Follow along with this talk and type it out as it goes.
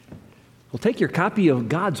Well, take your copy of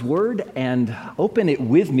God's Word and open it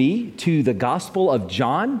with me to the Gospel of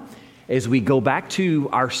John as we go back to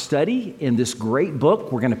our study in this great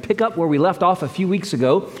book. We're going to pick up where we left off a few weeks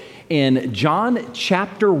ago in John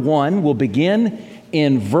chapter 1. We'll begin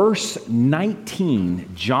in verse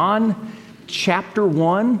 19. John chapter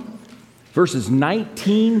 1, verses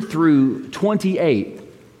 19 through 28.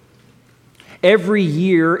 Every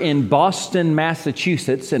year in Boston,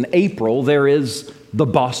 Massachusetts, in April, there is the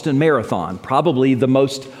Boston Marathon, probably the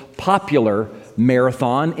most popular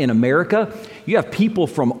marathon in America. You have people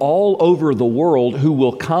from all over the world who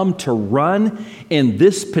will come to run in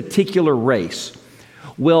this particular race.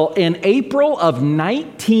 Well, in April of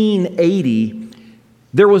 1980,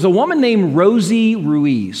 there was a woman named Rosie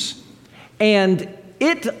Ruiz, and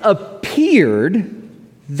it appeared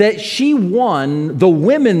that she won the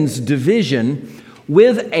women's division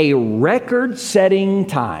with a record-setting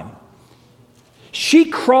time.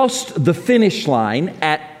 She crossed the finish line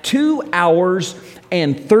at 2 hours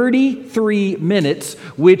and 33 minutes,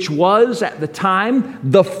 which was, at the time,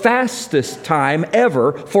 the fastest time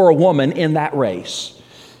ever for a woman in that race.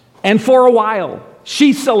 And for a while,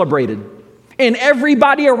 she celebrated, and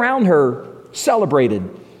everybody around her celebrated.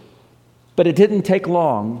 But it didn't take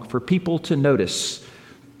long for people to notice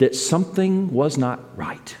that something was not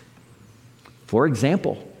right. For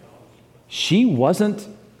example, she wasn't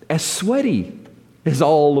as sweaty as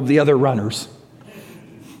all of the other runners.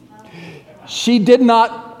 She did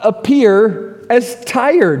not appear as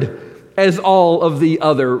tired as all of the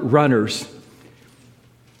other runners.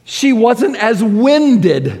 She wasn't as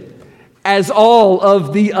winded as all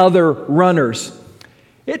of the other runners.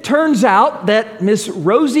 It turns out that Miss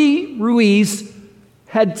Rosie Ruiz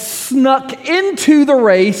had snuck into the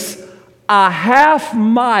race a half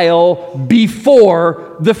mile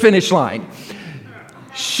before the finish line.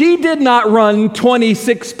 She did not run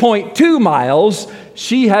 26.2 miles.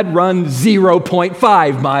 She had run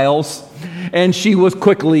 0.5 miles, and she was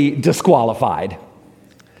quickly disqualified.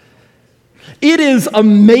 It is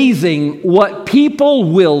amazing what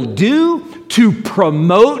people will do to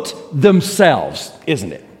promote themselves,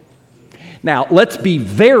 isn't it? Now, let's be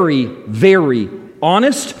very, very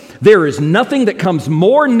honest. There is nothing that comes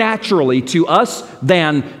more naturally to us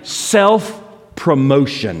than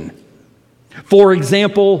self-promotion. For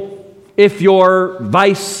example, if you're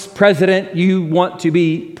vice president, you want to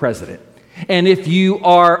be president. And if you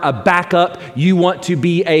are a backup, you want to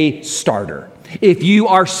be a starter. If you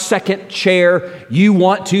are second chair, you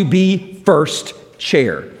want to be first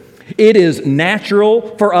chair. It is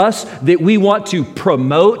natural for us that we want to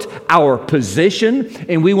promote our position,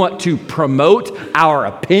 and we want to promote our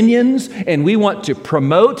opinions, and we want to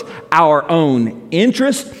promote our own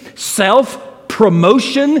interests.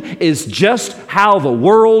 Self-promotion is just how the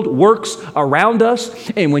world works around us.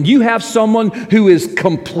 And when you have someone who is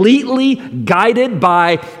completely guided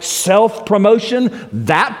by self-promotion,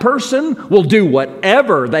 that person will do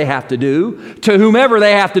whatever they have to do, to whomever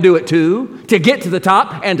they have to do it to get to the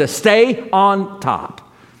top and to stay on top.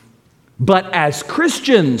 But as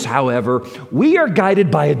Christians, however, we are guided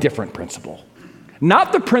by a different principle.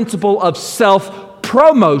 Not the principle of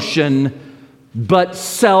self-promotion, but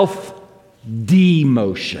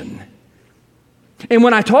self-demotion. And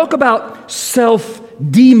when I talk about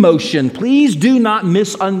self-demotion, please do not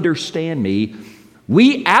misunderstand me.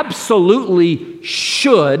 We absolutely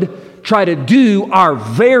should try to do our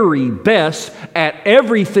very best at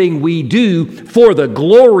everything we do for the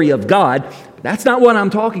glory of God. That's not what I'm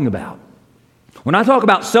talking about. When I talk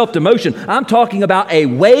about self-demotion, I'm talking about a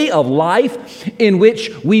way of life in which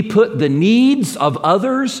we put the needs of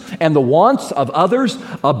others and the wants of others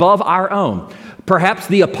above our own. Perhaps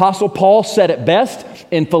the Apostle Paul said it best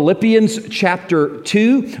in Philippians chapter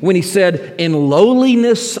 2 when he said, "In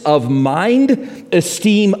lowliness of mind,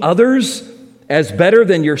 esteem others as better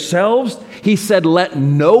than yourselves." He said, "Let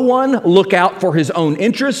no one look out for his own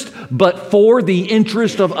interest, but for the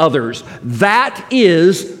interest of others." That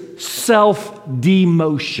is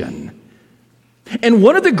self-demotion. And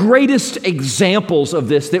one of the greatest examples of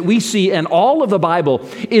this that we see in all of the Bible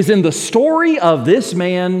is in the story of this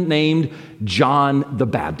man named John the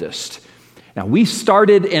Baptist. Now, we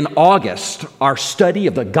started in August our study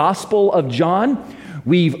of the Gospel of John.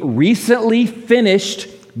 We've recently finished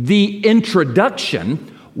the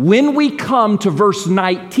introduction. When we come to verse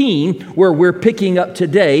 19, where we're picking up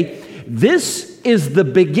today, this is the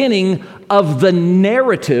beginning of the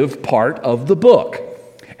narrative part of the book.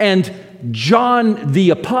 And John the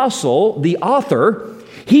Apostle, the author,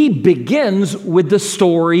 he begins with the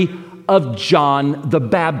story of John the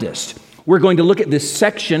Baptist. We're going to look at this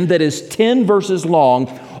section that is 10 verses long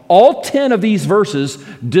All 10 of these verses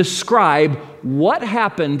describe what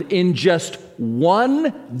happened in just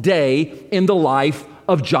one day in the life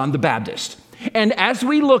of John the Baptist. And as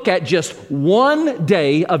we look at just one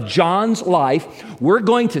day of John's life, we're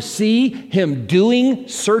going to see him doing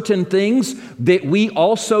certain things that we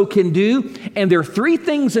also can do. And there are three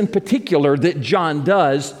things in particular that John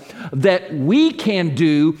does that we can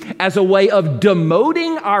do as a way of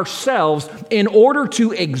demoting ourselves in order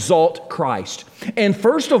to exalt Christ. And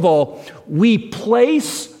first of all, we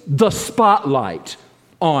place the spotlight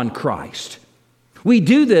on Christ. We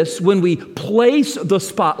do this when we place the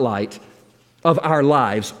spotlight of our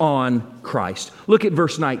lives on Christ. Look at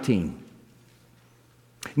verse 19.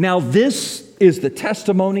 Now this is the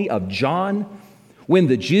testimony of John when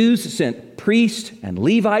the Jews sent priests and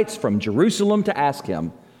Levites from Jerusalem to ask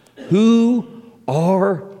him, "Who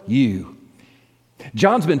are you?"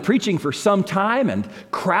 John's been preaching for some time, and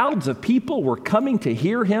crowds of people were coming to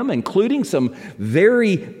hear him, including some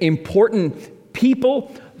very important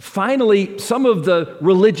people. Finally, some of the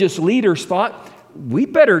religious leaders thought, we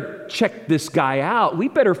better check this guy out. We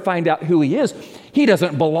better find out who he is. He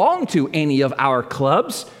doesn't belong to any of our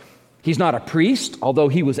clubs. He's not a priest, although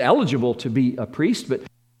he was eligible to be a priest, but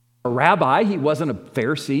a rabbi. He wasn't a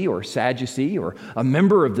Pharisee or Sadducee or a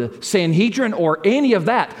member of the Sanhedrin or any of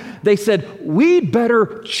that. They said, we'd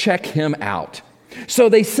better check him out. So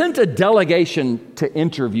they sent a delegation to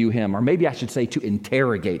interview him, or maybe I should say to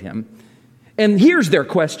interrogate him. And here's their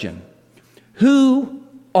question. Who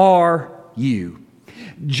are you?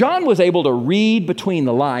 John was able to read between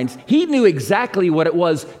the lines. He knew exactly what it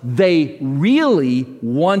was they really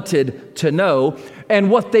wanted to know.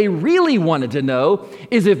 And what they really wanted to know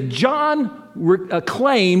is if John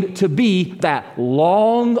claimed to be that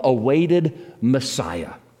long-awaited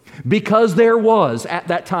Messiah. Because there was, at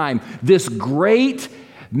that time, this great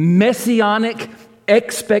messianic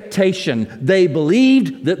expectation. They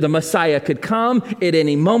believed that the Messiah could come at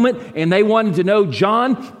any moment, and they wanted to know,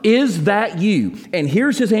 John, is that you? And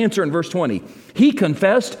here's his answer in verse 20. He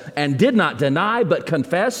confessed and did not deny, but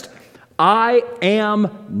confessed, I am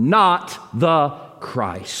not the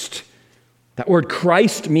Christ. That word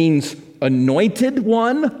Christ means anointed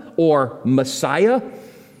one or Messiah.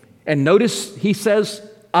 And notice he says,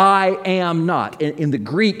 I am not. In the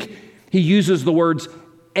Greek, he uses the words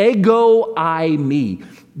ego eimi.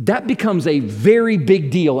 That becomes a very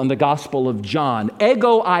big deal in the Gospel of John.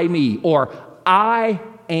 Ego eimi, or I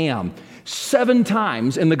am. 7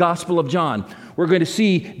 times in the Gospel of John, we're going to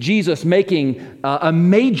see Jesus making a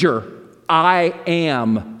major I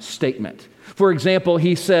am statement. For example,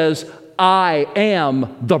 he says, I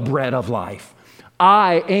am the bread of life.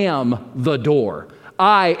 I am the door.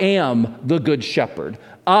 I am the good shepherd.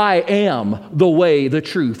 I am the way, the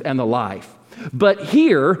truth, and the life. But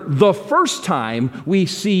here, the first time we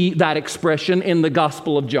see that expression in the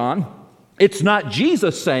Gospel of John, it's not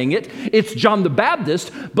Jesus saying it, it's John the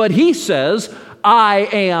Baptist, but he says, I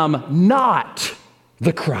am not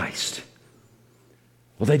the Christ.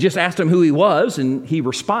 Well, they just asked him who he was, and he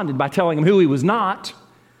responded by telling them who he was not.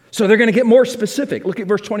 So they're going to get more specific. Look at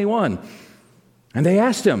verse 21. And they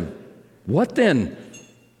asked him, what then?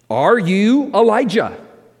 Are you Elijah?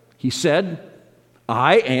 He said,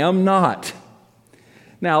 I am not.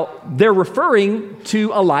 Now, they're referring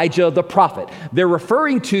to Elijah the prophet. They're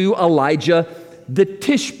referring to Elijah the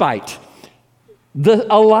Tishbite. The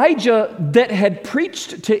Elijah that had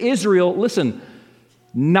preached to Israel, listen,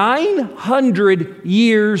 900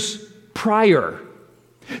 years prior.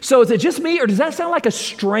 So is it just me, or does that sound like a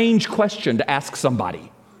strange question to ask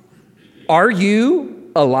somebody? Are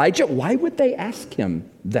you Elijah? Why would they ask him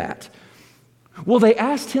that? Well, they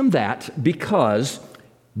asked him that because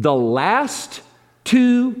the last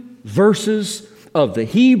 2 verses of the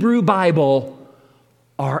Hebrew Bible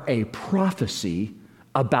are a prophecy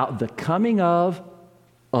about the coming of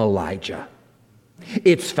Elijah.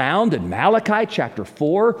 It's found in Malachi chapter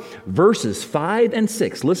 4, verses 5 and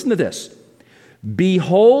 6. Listen to this.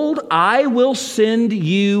 Behold, I will send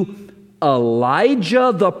you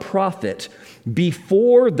Elijah the prophet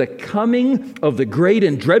before the coming of the great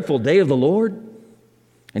and dreadful day of the Lord.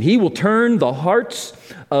 And he will turn the hearts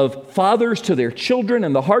of fathers to their children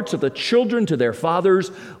and the hearts of the children to their fathers,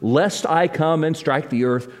 lest I come and strike the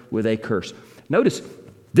earth with a curse. Notice,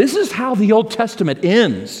 this is how the Old Testament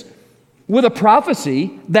ends, with a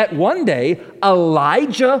prophecy that one day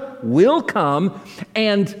Elijah will come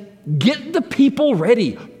and get the people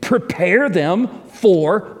ready, prepare them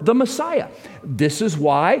for the Messiah. This is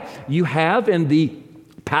why you have in the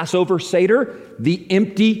Passover Seder the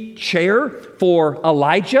empty chair for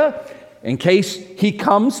Elijah. in case he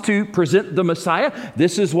comes to present the Messiah.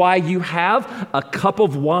 This is why you have a cup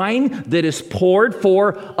of wine that is poured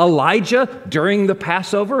for Elijah during the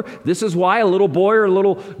Passover. This is why a little boy or a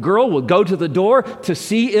little girl will go to the door to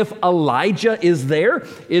see if Elijah is there.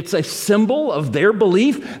 It's a symbol of their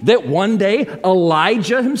belief that one day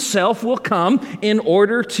Elijah himself will come in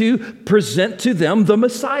order to present to them the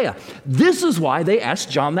Messiah. This is why they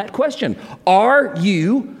asked John that question. Are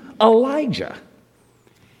you Elijah?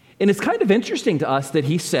 And it's kind of interesting to us that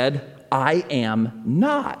he said, I am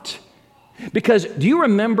not. Because do you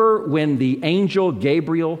remember when the angel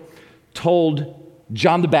Gabriel told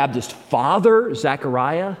John the Baptist's father,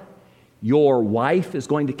 Zechariah, your wife is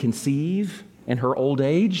going to conceive in her old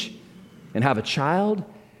age and have a child?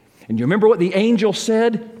 And you remember what the angel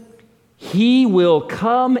said? He will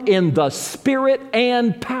come in the spirit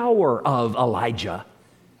and power of Elijah.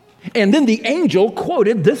 And then the angel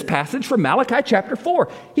quoted this passage from Malachi chapter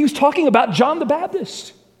 4. He was talking about John the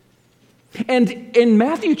Baptist. And in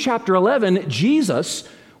Matthew chapter 11, Jesus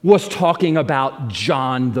was talking about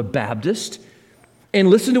John the Baptist.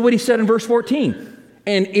 And listen to what he said in verse 14.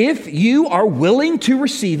 And if you are willing to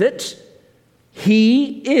receive it,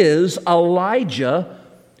 he is Elijah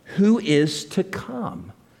who is to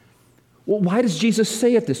come. Well, why does Jesus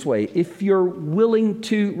say it this way? If you're willing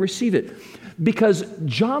to receive it. Because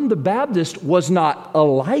John the Baptist was not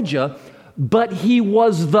Elijah, but he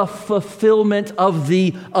was the fulfillment of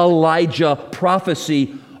the Elijah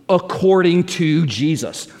prophecy according to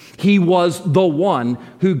Jesus. He was the one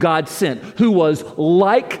who God sent, who was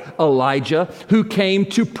like Elijah, who came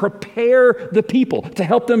to prepare the people, to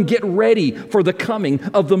help them get ready for the coming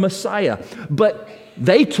of the Messiah. But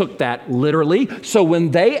they took that literally. So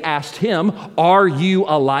when they asked him, are you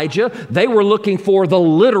Elijah? They were looking for the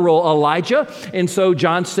literal Elijah. And so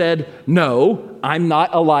John said, no, I'm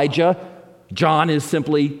not Elijah. John is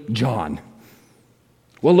simply John.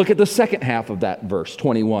 Well, look at the second half of that verse,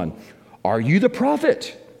 21. Are you the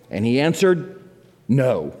prophet? And he answered,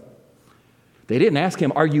 no. They didn't ask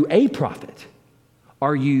him, are you a prophet?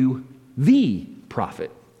 Are you the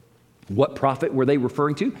prophet? What prophet were they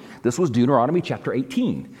referring to? This was Deuteronomy chapter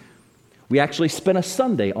 18. We actually spent a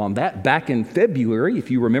Sunday on that back in February,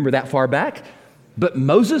 if you remember that far back. But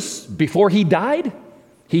Moses, before he died,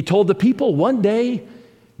 he told the people, one day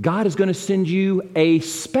God is going to send you a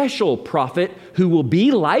special prophet who will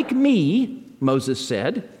be like me, Moses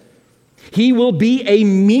said. He will be a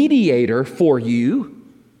mediator for you.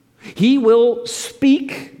 He will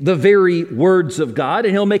speak the very words of God,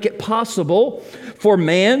 and he'll make it possible for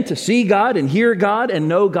man to see God and hear God and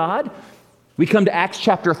know God. We come to Acts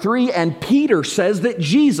chapter 3, and Peter says that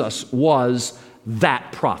Jesus was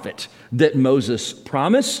that prophet that Moses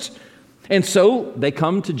promised. And so they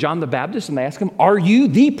come to John the Baptist and they ask him, are you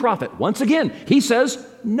the prophet? Once again, he says,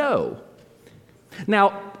 no.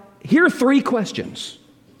 Now, here are three questions.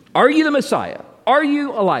 Are you the Messiah? Are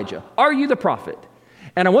you Elijah? Are you the prophet?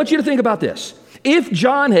 And I want you to think about this. If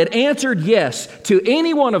John had answered yes to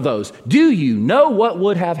any one of those, do you know what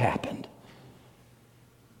would have happened?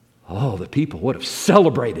 Oh, the people would have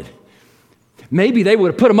celebrated. Maybe they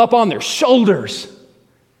would have put him up on their shoulders.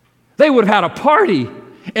 They would have had a party.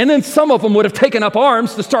 And then some of them would have taken up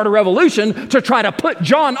arms to start a revolution to try to put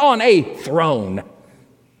John on a throne.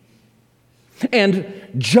 And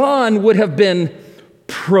John would have been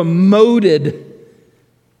promoted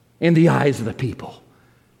in the eyes of the people.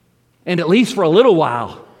 And at least for a little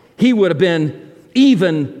while, he would have been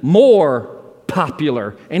even more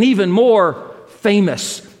popular and even more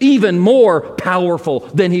famous, even more powerful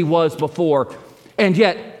than he was before. And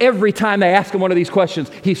yet, every time they asked him one of these questions,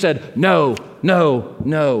 he said, no, no,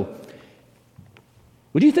 no.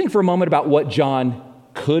 Would you think for a moment about what John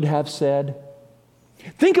could have said?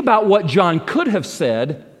 Think about what John could have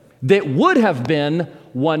said that would have been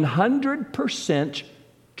 100%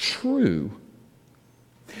 true.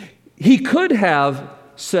 He could have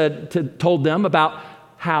told them about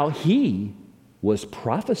how he was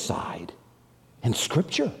prophesied in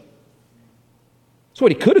Scripture. That's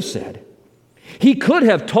what he could have said. He could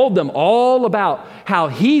have told them all about how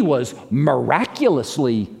he was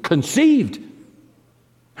miraculously conceived.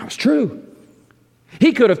 That was true.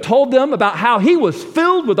 He could have told them about how he was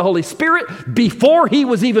filled with the Holy Spirit before he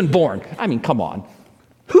was even born. I mean, come on.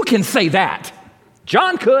 Who can say that?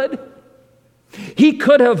 John could. He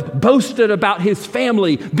could have boasted about his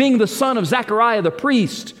family being the son of Zechariah the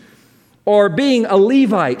priest or being a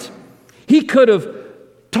Levite. He could have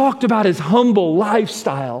talked about his humble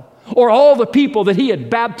lifestyle or all the people that he had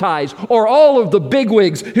baptized or all of the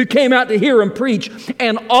bigwigs who came out to hear him preach.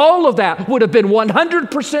 And all of that would have been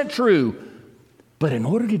 100% true. But in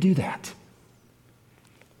order to do that,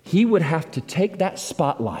 he would have to take that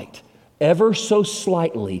spotlight ever so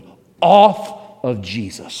slightly off of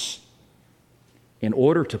Jesus in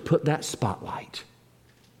order to put that spotlight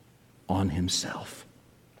on himself.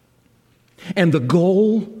 And the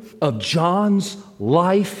goal of John's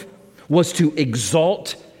life was to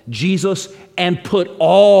exalt Jesus and put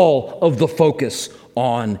all of the focus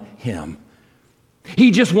on him.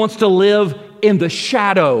 He just wants to live in the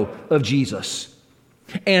shadow of Jesus.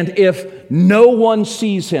 And if no one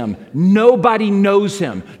sees him, nobody knows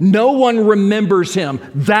him, no one remembers him,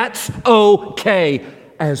 that's okay,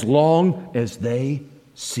 as long as they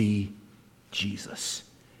see Jesus.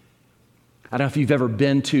 I don't know if you've ever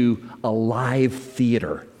been to a live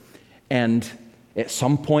theater, and at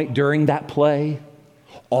some point during that play,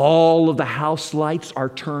 all of the house lights are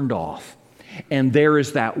turned off. And there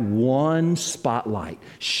is that one spotlight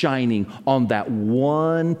shining on that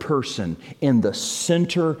one person in the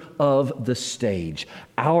center of the stage.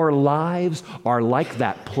 Our lives are like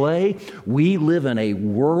that play. We live in a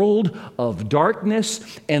world of darkness,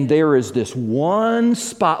 and there is this one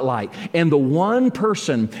spotlight. And the one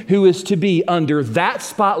person who is to be under that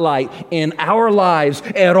spotlight in our lives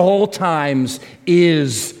at all times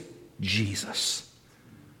is Jesus.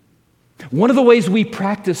 One of the ways we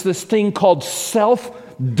practice this thing called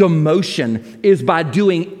self-demotion is by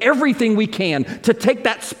doing everything we can to take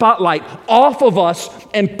that spotlight off of us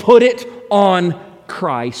and put it on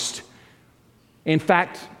Christ. In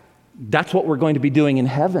fact, that's what we're going to be doing in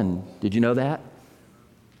heaven. Did you know that?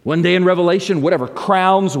 One day in Revelation, whatever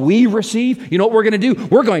crowns we receive, you know what we're going to do?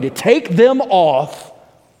 We're going to take them off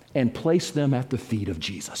and place them at the feet of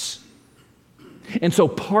Jesus. And so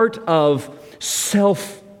part of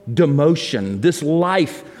self-demotion, this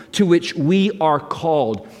life to which we are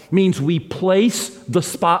called, means we place the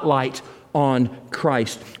spotlight on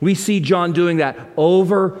Christ. We see John doing that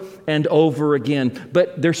over and over again.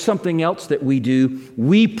 But there's something else that we do.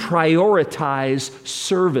 We prioritize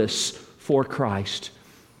service for Christ.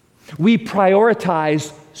 We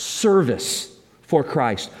prioritize service for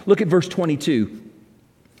Christ. Look at verse 22.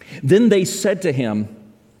 Then they said to him,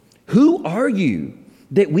 "Who are you,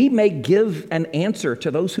 that we may give an answer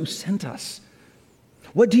to those who sent us?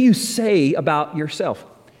 What do you say about yourself?"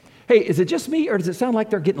 Hey, is it just me, or does it sound like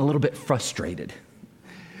they're getting a little bit frustrated?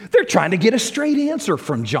 They're trying to get a straight answer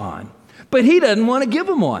from John, but he doesn't want to give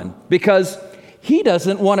them one because he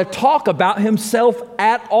doesn't want to talk about himself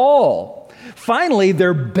at all. Finally,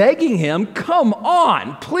 they're begging him, "Come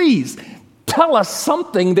on, please, tell us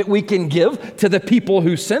something that we can give to the people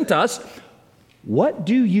who sent us. What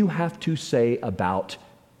do you have to say about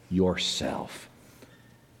yourself?"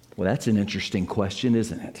 Well, that's an interesting question,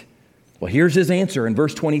 isn't it? Well, here's his answer in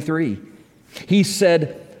verse 23. He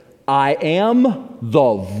said, "I am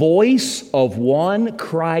the voice of one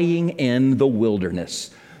crying in the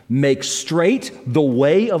wilderness. Make straight the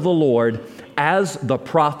way of the Lord, as the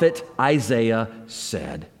prophet Isaiah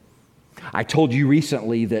said." I told you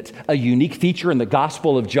recently that a unique feature in the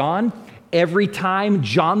Gospel of John, every time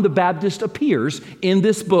John the Baptist appears in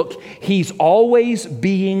this book, he's always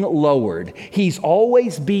being lowered. He's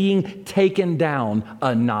always being taken down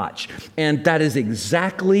a notch. And that is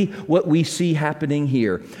exactly what we see happening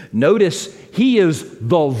here. Notice he is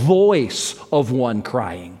the voice of one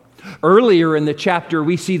crying. Earlier in the chapter,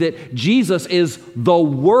 we see that Jesus is the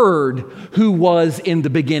Word who was in the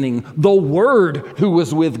beginning, the Word who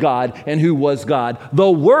was with God and who was God.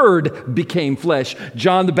 The Word became flesh.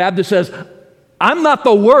 John the Baptist says, "I'm not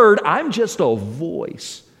the Word, I'm just a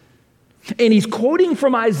voice." And he's quoting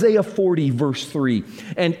from Isaiah 40, verse 3.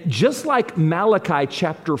 And just like Malachi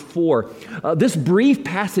chapter 4, this brief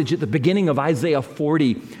passage at the beginning of Isaiah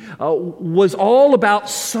 40 was all about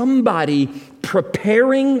somebody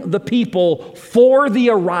preparing the people for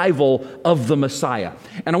the arrival of the Messiah.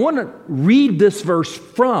 And I want to read this verse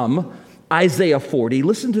from Isaiah 40.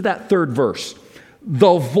 Listen to that third verse.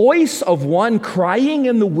 "The voice of one crying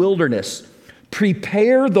in the wilderness,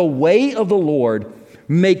 prepare the way of the Lord,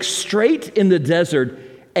 make straight in the desert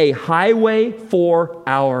a highway for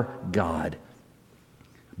our God."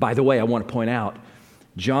 By the way, I want to point out,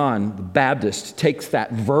 John the Baptist takes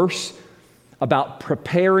that verse about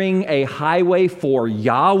preparing a highway for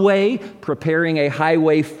Yahweh, preparing a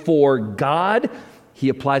highway for God. He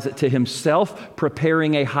applies it to himself,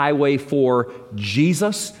 preparing a highway for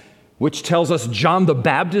Jesus, which tells us John the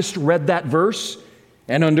Baptist read that verse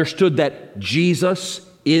and understood that Jesus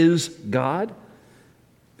is God.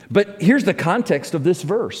 But here's the context of this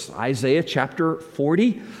verse. Isaiah chapter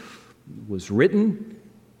 40 was written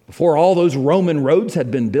before all those Roman roads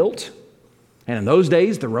had been built. And in those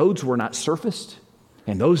days, the roads were not surfaced.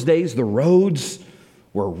 In those days, the roads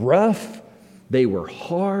were rough. They were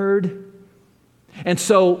hard. And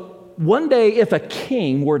so one day, if a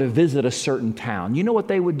king were to visit a certain town, you know what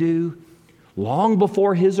they would do? Long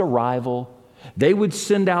before his arrival, they would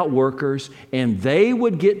send out workers and they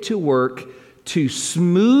would get to work to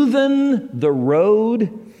smoothen the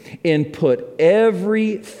road and put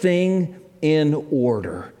everything in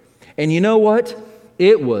order. And you know what?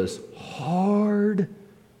 It was hard,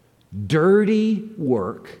 dirty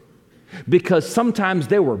work, because sometimes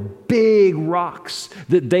there were big rocks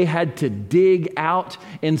that they had to dig out,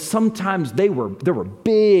 and sometimes there were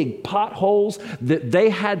big potholes that they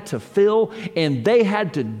had to fill, and they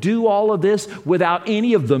had to do all of this without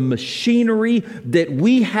any of the machinery that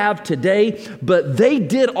we have today. But they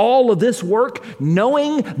did all of this work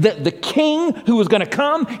knowing that the king who was going to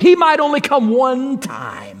come, he might only come one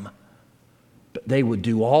time. But they would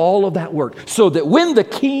do all of that work so that when the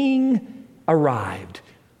king arrived,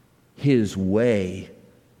 his way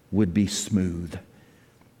would be smooth.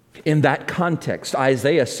 In that context,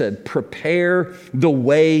 Isaiah said, prepare the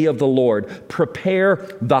way of the Lord.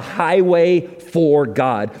 Prepare the highway for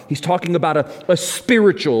God. He's talking about a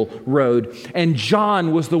spiritual road. And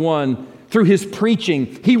John was the one, through his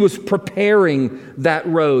preaching, he was preparing that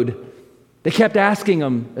road. They kept asking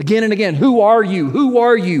him again and again, who are you? Who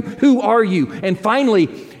are you? Who are you? And finally,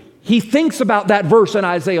 he thinks about that verse in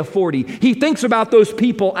Isaiah 40. He thinks about those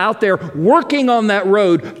people out there working on that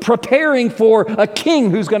road, preparing for a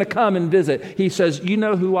king who's going to come and visit. He says, you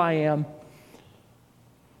know who I am?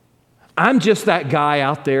 I'm just that guy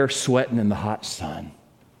out there sweating in the hot sun,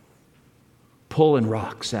 pulling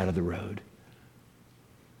rocks out of the road,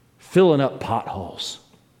 filling up potholes,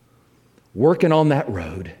 working on that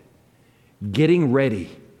road, getting ready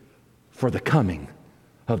for the coming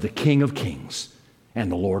of the King of Kings and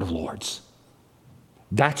the Lord of Lords.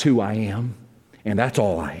 That's who I am, and that's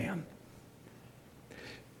all I am.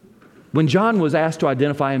 When John was asked to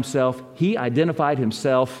identify himself, he identified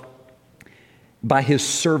himself by his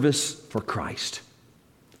service for Christ.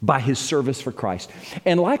 By his service for Christ.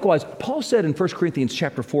 And likewise, Paul said in 1 Corinthians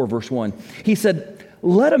chapter 4, verse 1, he said,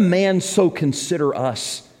 let a man so consider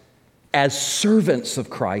us as servants of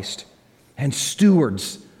Christ and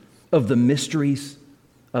stewards of the mysteries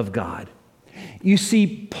of God. You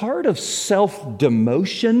see, part of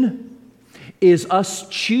self-demotion is us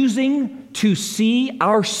choosing to see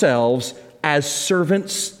ourselves as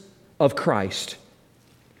servants of Christ.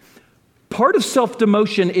 Part of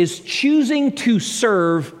self-demotion is choosing to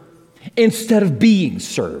serve instead of being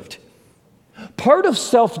served. Part of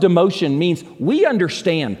self-demotion means we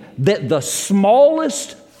understand that the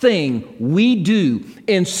smallest thing we do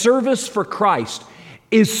in service for Christ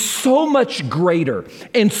is so much greater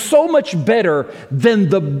and so much better than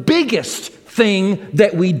the biggest thing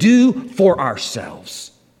that we do for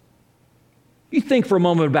ourselves. You think for a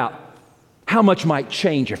moment about how much might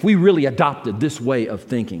change if we really adopted this way of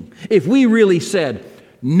thinking. If we really said,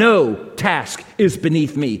 no task is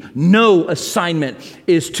beneath me. No assignment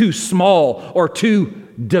is too small or too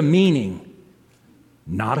demeaning.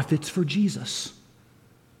 Not if it's for Jesus.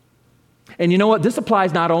 And you know what? This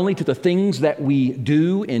applies not only to the things that we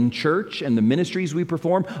do in church and the ministries we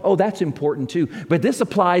perform. Oh, that's important too. But this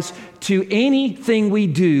applies to anything we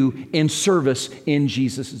do in service in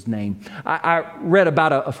Jesus' name. I read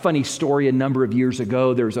about a funny story a number of years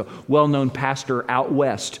ago. There's a well-known pastor out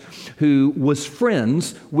west who was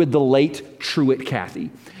friends with the late Truett Cathy.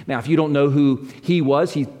 Now, if you don't know who he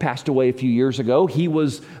was, he passed away a few years ago. He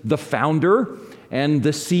was the founder and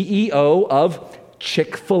the CEO of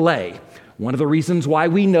Chick-fil-A. One of the reasons why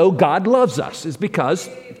we know God loves us is because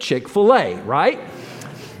Chick-fil-A, right?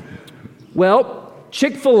 Well,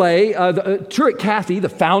 Chick-fil-A, Truett Cathy, the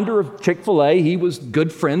founder of Chick-fil-A, he was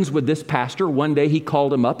good friends with this pastor. One day he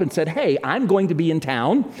called him up and said, hey, I'm going to be in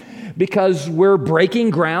town because we're breaking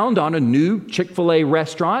ground on a new Chick-fil-A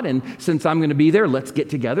restaurant. And since I'm going to be there, let's get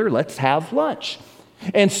together, let's have lunch.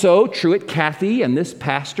 And so Truett Cathy and this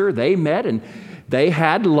pastor, they met and they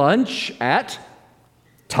had lunch at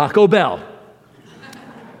Taco Bell.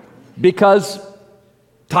 Because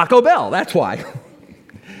Taco Bell, that's why.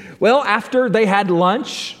 Well, after they had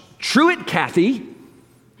lunch, Truett Cathy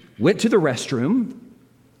went to the restroom.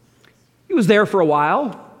 He was there for a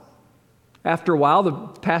while. After a while, the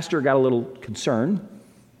pastor got a little concerned.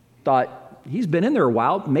 Thought, he's been in there a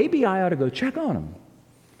while. Maybe I ought to go check on him.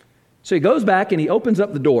 So he goes back and he opens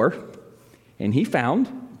up the door, and he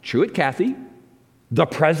found Truett Cathy, the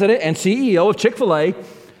president and CEO of Chick-fil-A,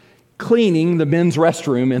 cleaning the men's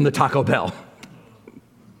restroom in the Taco Bell.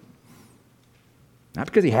 Not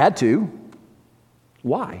because he had to.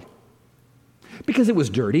 Why? Because it was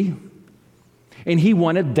dirty. And he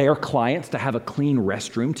wanted their clients to have a clean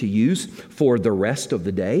restroom to use for the rest of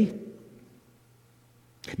the day.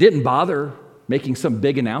 Didn't bother making some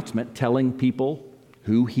big announcement telling people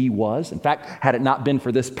who he was. In fact, had it not been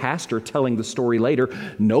for this pastor telling the story later,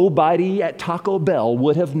 nobody at Taco Bell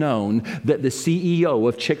would have known that the CEO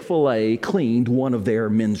of Chick-fil-A cleaned one of their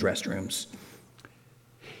men's restrooms.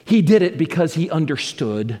 He did it because he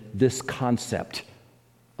understood this concept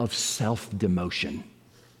of self-demotion.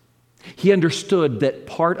 He understood that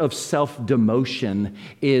part of self-demotion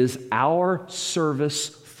is our service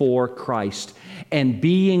for Christ and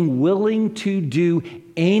being willing to do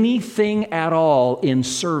anything at all in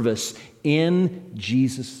service in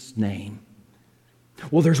Jesus' name.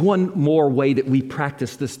 Well, there's one more way that we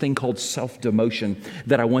practice this thing called self-demotion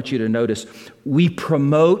that I want you to notice. We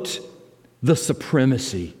promote the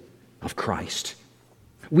supremacy of Christ.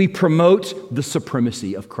 We promote the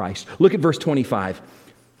supremacy of Christ. Look at verse 25.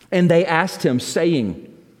 And they asked him,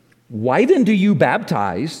 saying, "Why then do you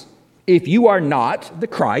baptize if you are not the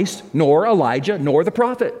Christ, nor Elijah, nor the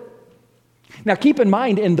prophet?" Now keep in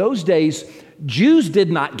mind, in those days, Jews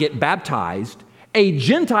did not get baptized. A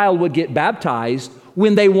Gentile would get baptized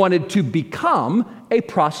when they wanted to become a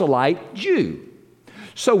proselyte Jew.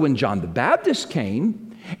 So when John the Baptist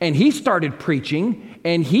came and he started preaching,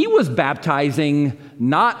 and he was baptizing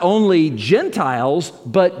not only Gentiles,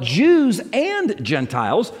 but Jews and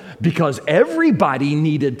Gentiles, because everybody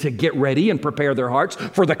needed to get ready and prepare their hearts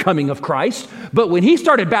for the coming of Christ. But when he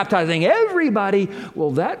started baptizing everybody,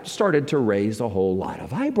 well, that started to raise a whole lot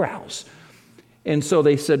of eyebrows. And so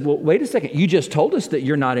they said, well, wait a second. You just told us that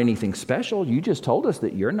you're not anything special. You just told us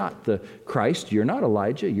that you're not the Christ. You're not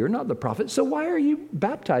Elijah. You're not the prophet. So why are you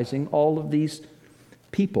baptizing all of these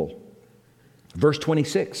people? Verse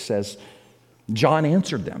 26 says, John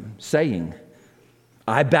answered them, saying,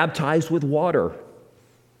 I baptize with water,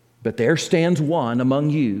 but there stands one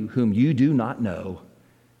among you whom you do not know.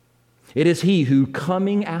 It is he who,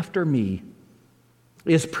 coming after me,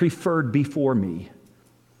 is preferred before me,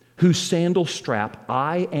 whose sandal strap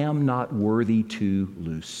I am not worthy to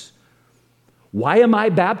loose. Why am I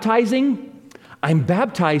baptizing? I'm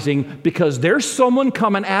baptizing because there's someone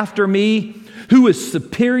coming after me who is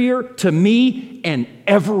superior to me in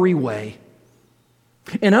every way.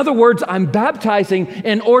 In other words, I'm baptizing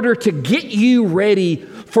in order to get you ready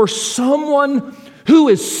for someone who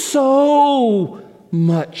is so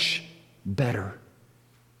much better.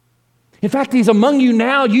 In fact, he's among you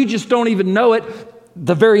now. You just don't even know it.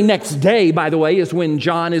 The very next day, by the way, is when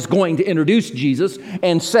John is going to introduce Jesus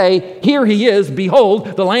and say, here he is,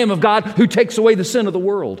 behold, the Lamb of God who takes away the sin of the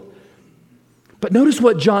world. But notice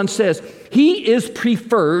what John says. He is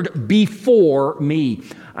preferred before me.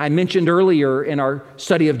 I mentioned earlier in our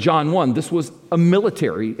study of John 1, this was a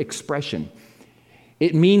military expression.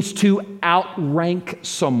 It means to outrank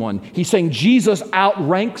someone. He's saying, Jesus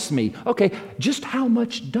outranks me. Okay, just how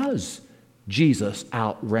much does Jesus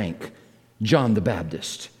outrank John the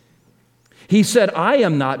Baptist? He said, I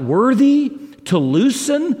am not worthy to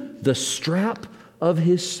loosen the strap of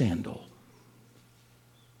his sandal.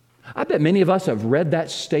 I bet many of us have read that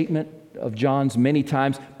statement of John's many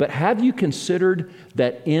times, but have you considered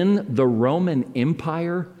that in the Roman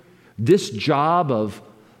Empire, this job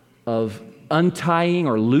of untying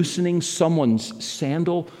or loosening someone's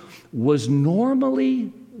sandal was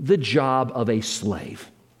normally the job of a slave?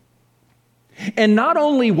 And not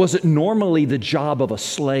only was it normally the job of a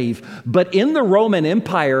slave, but in the Roman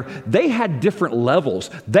Empire, they had different levels.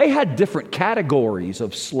 They had different categories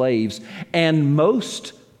of slaves, and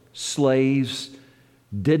most slaves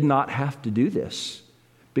did not have to do this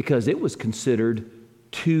because it was considered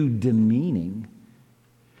too demeaning.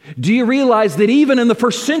 Do you realize that even in the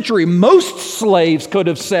first century, most slaves could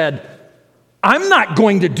have said, I'm not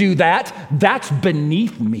going to do that. That's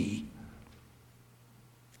beneath me.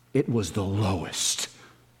 It was the lowest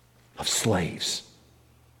of slaves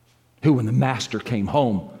who, when the master came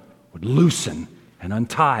home, would loosen and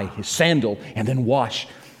untie his sandal and then wash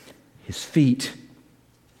his feet.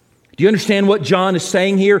 Do you understand what John is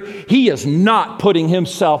saying here? He is not putting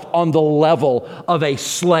himself on the level of a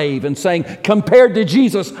slave and saying, compared to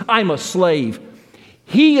Jesus, I'm a slave.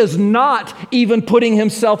 He is not even putting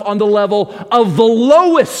himself on the level of the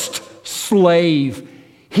lowest slave.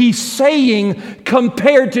 He's saying,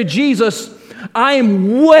 compared to Jesus, I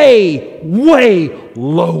am way, way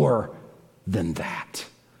lower than that.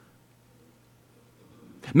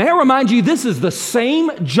 May I remind you, this is the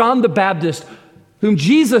same John the Baptist whom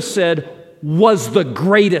Jesus said was the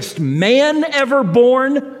greatest man ever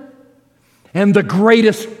born and the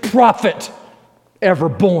greatest prophet ever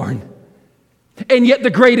born. And yet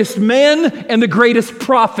the greatest man and the greatest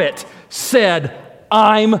prophet said,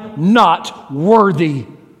 I'm not worthy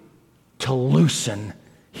to loosen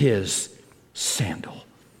his sandal.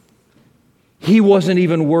 He wasn't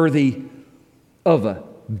even worthy of a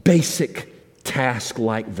basic task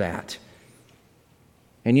like that.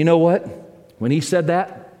 And you know what? When he said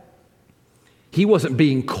that, he wasn't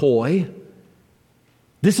being coy.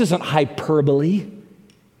 This isn't hyperbole.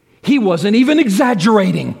 He wasn't even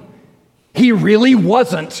exaggerating. He really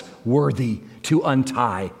wasn't worthy to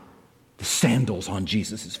untie the sandals on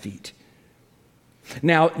Jesus' feet.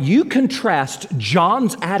 Now, you contrast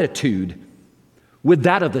John's attitude with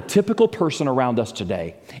that of the typical person around us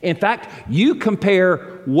today. In fact, you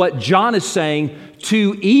compare what John is saying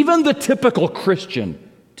to even the typical Christian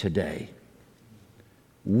today.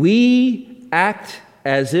 We act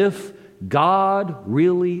as if God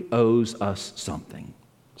really owes us something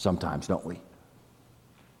sometimes, don't we?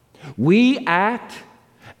 We act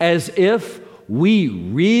as if we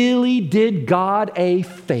really did God a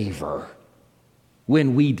favor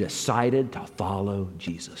when we decided to follow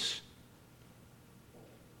Jesus.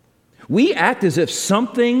 We act as if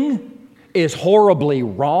something is horribly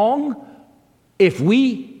wrong if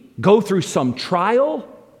we go through some trial.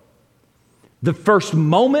 The first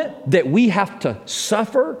moment that we have to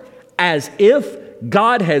suffer as if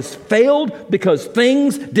God has failed because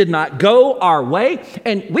things did not go our way.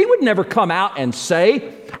 And we would never come out and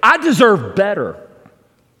say, I deserve better.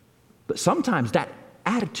 But sometimes that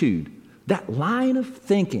attitude, that line of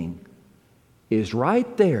thinking is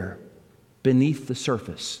right there beneath the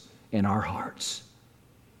surface in our hearts.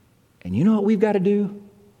 And you know what we've got to do?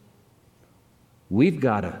 We've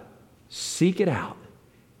got to seek it out.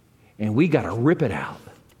 And we got to rip it out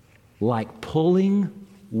like pulling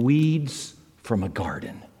weeds from a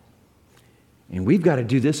garden. And we've got to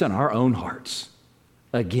do this in our own hearts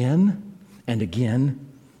again and again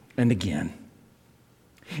and again.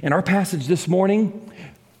 In our passage this morning,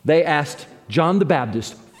 they asked John the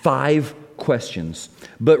Baptist 5 questions.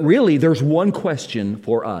 But really, there's one question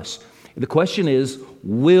for us. The question is,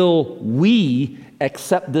 will we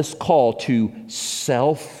accept this call to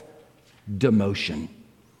self-demotion?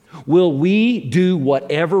 Will we do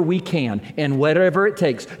whatever we can and whatever it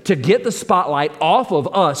takes to get the spotlight off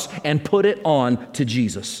of us and put it on to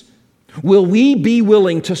Jesus? Will we be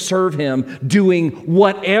willing to serve him doing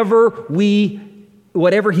whatever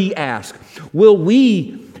he asks? Will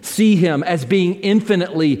we see him as being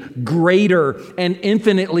infinitely greater and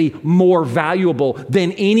infinitely more valuable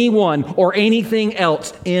than anyone or anything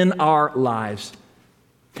else in our lives?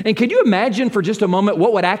 And can you imagine for just a moment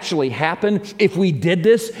what would actually happen if we did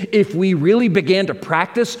this, if we really began to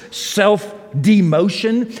practice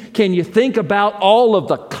self-demotion? Can you think about all of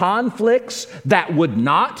the conflicts that would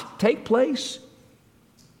not take place?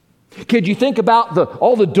 Could you think about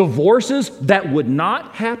all the divorces that would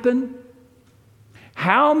not happen?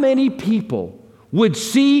 How many people would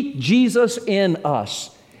see Jesus in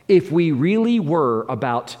us if we really were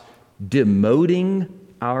about demoting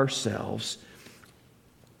ourselves?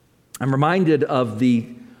 I'm reminded of the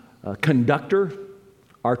conductor,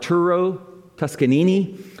 Arturo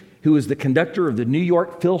Toscanini, who was the conductor of the New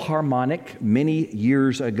York Philharmonic many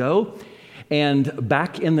years ago. And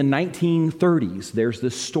back in the 1930s, there's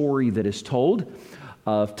this story that is told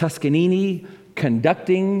of Toscanini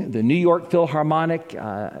conducting the New York Philharmonic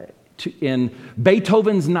in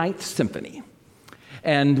Beethoven's Ninth Symphony.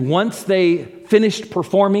 And once they finished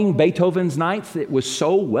performing Beethoven's Ninth, it was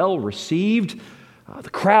so well received. The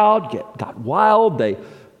crowd got wild. They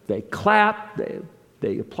clapped,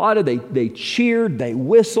 they applauded, they cheered, they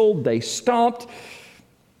whistled, they stomped.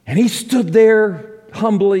 And he stood there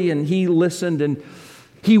humbly and he listened and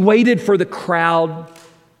he waited for the crowd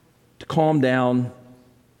to calm down.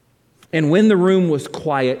 And when the room was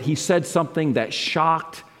quiet, he said something that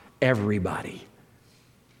shocked everybody.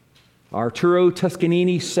 Arturo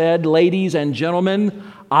Toscanini said, "Ladies and gentlemen,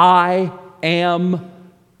 I am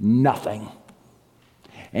nothing."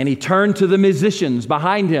 And he turned to the musicians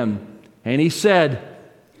behind him and he said,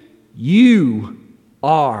 "You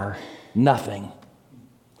are nothing."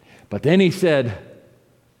 But then he said,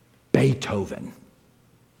 Beethoven,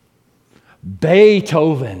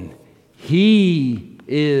 he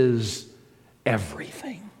is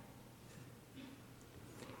everything.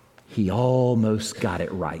 He almost got it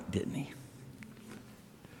right, didn't he?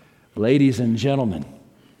 Ladies and gentlemen,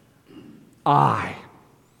 I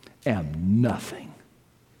am nothing.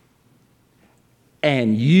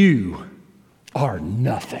 And you are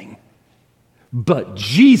nothing. But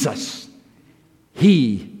Jesus,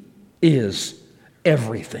 he is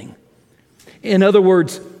everything. In other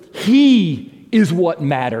words, he is what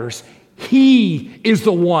matters. He is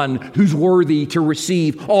the one who's worthy to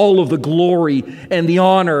receive all of the glory and the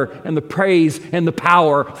honor and the praise and the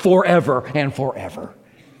power forever and forever.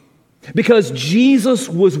 Because Jesus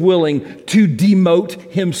was willing to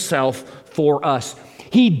demote himself for us.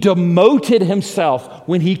 He demoted himself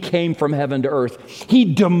when he came from heaven to earth.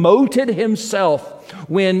 He demoted himself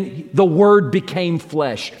when the Word became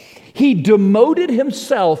flesh. He demoted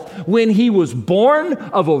himself when he was born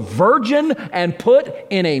of a virgin and put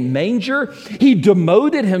in a manger. He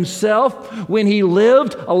demoted himself when he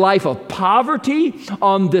lived a life of poverty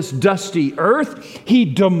on this dusty earth. He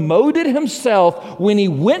demoted himself when he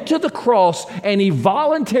went to the cross and he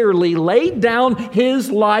voluntarily laid down his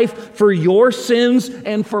life for your sins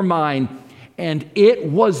and for mine. And it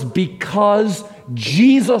was because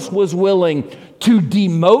Jesus was willing to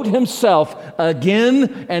demote himself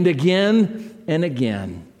again and again and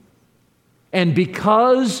again. And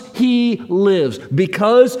because he lives,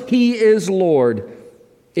 because he is Lord,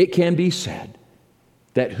 it can be said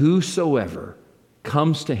that whosoever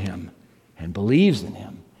comes to him and believes in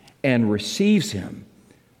him and receives him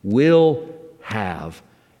will have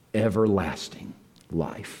everlasting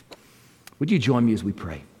life. Would you join me as we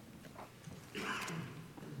pray?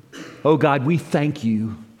 Oh God, we thank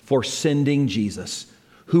you for sending Jesus,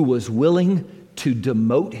 who was willing to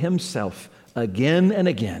demote himself again and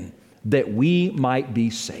again that we might be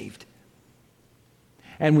saved.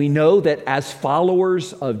 And we know that as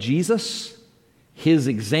followers of Jesus, his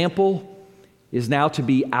example is now to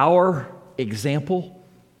be our example,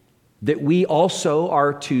 that we also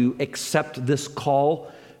are to accept this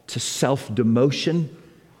call to self-demotion,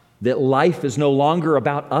 that life is no longer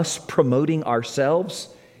about us promoting ourselves.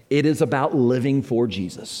 It is about living for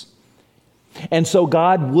Jesus. And so,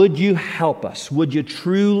 God, would you help us? Would you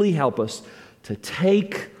truly help us to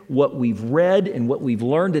take what we've read and what we've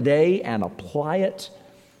learned today and apply it?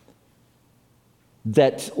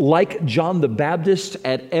 That, like John the Baptist,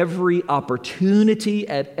 at every opportunity,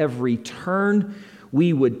 at every turn,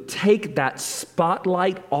 we would take that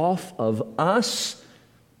spotlight off of us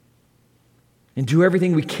and do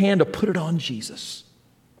everything we can to put it on Jesus.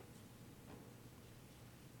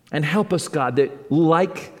 And help us, God, that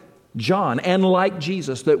like John and like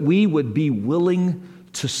Jesus, that we would be willing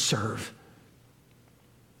to serve.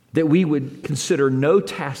 That we would consider no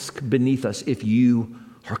task beneath us if you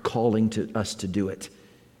are calling to us to do it,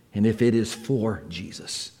 and if it is for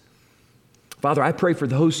Jesus. Father, I pray for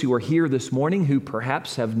those who are here this morning who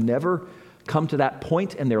perhaps have never come to that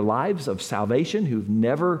point in their lives of salvation, who've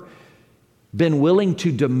never been willing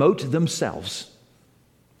to demote themselves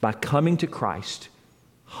by coming to Christ,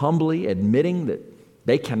 humbly admitting that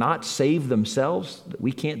they cannot save themselves, that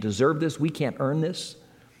we can't deserve this, we can't earn this,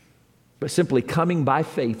 but simply coming by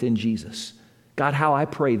faith in Jesus. God, how I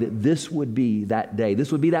pray that this would be that day,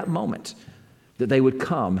 this would be that moment, that they would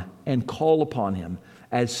come and call upon him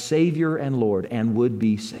as Savior and Lord and would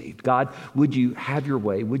be saved. God, would you have your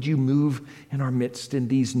way? Would you move in our midst in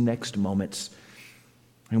these next moments?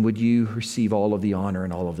 And would you receive all of the honor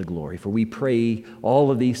and all of the glory? For we pray all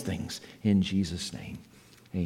of these things in Jesus' name.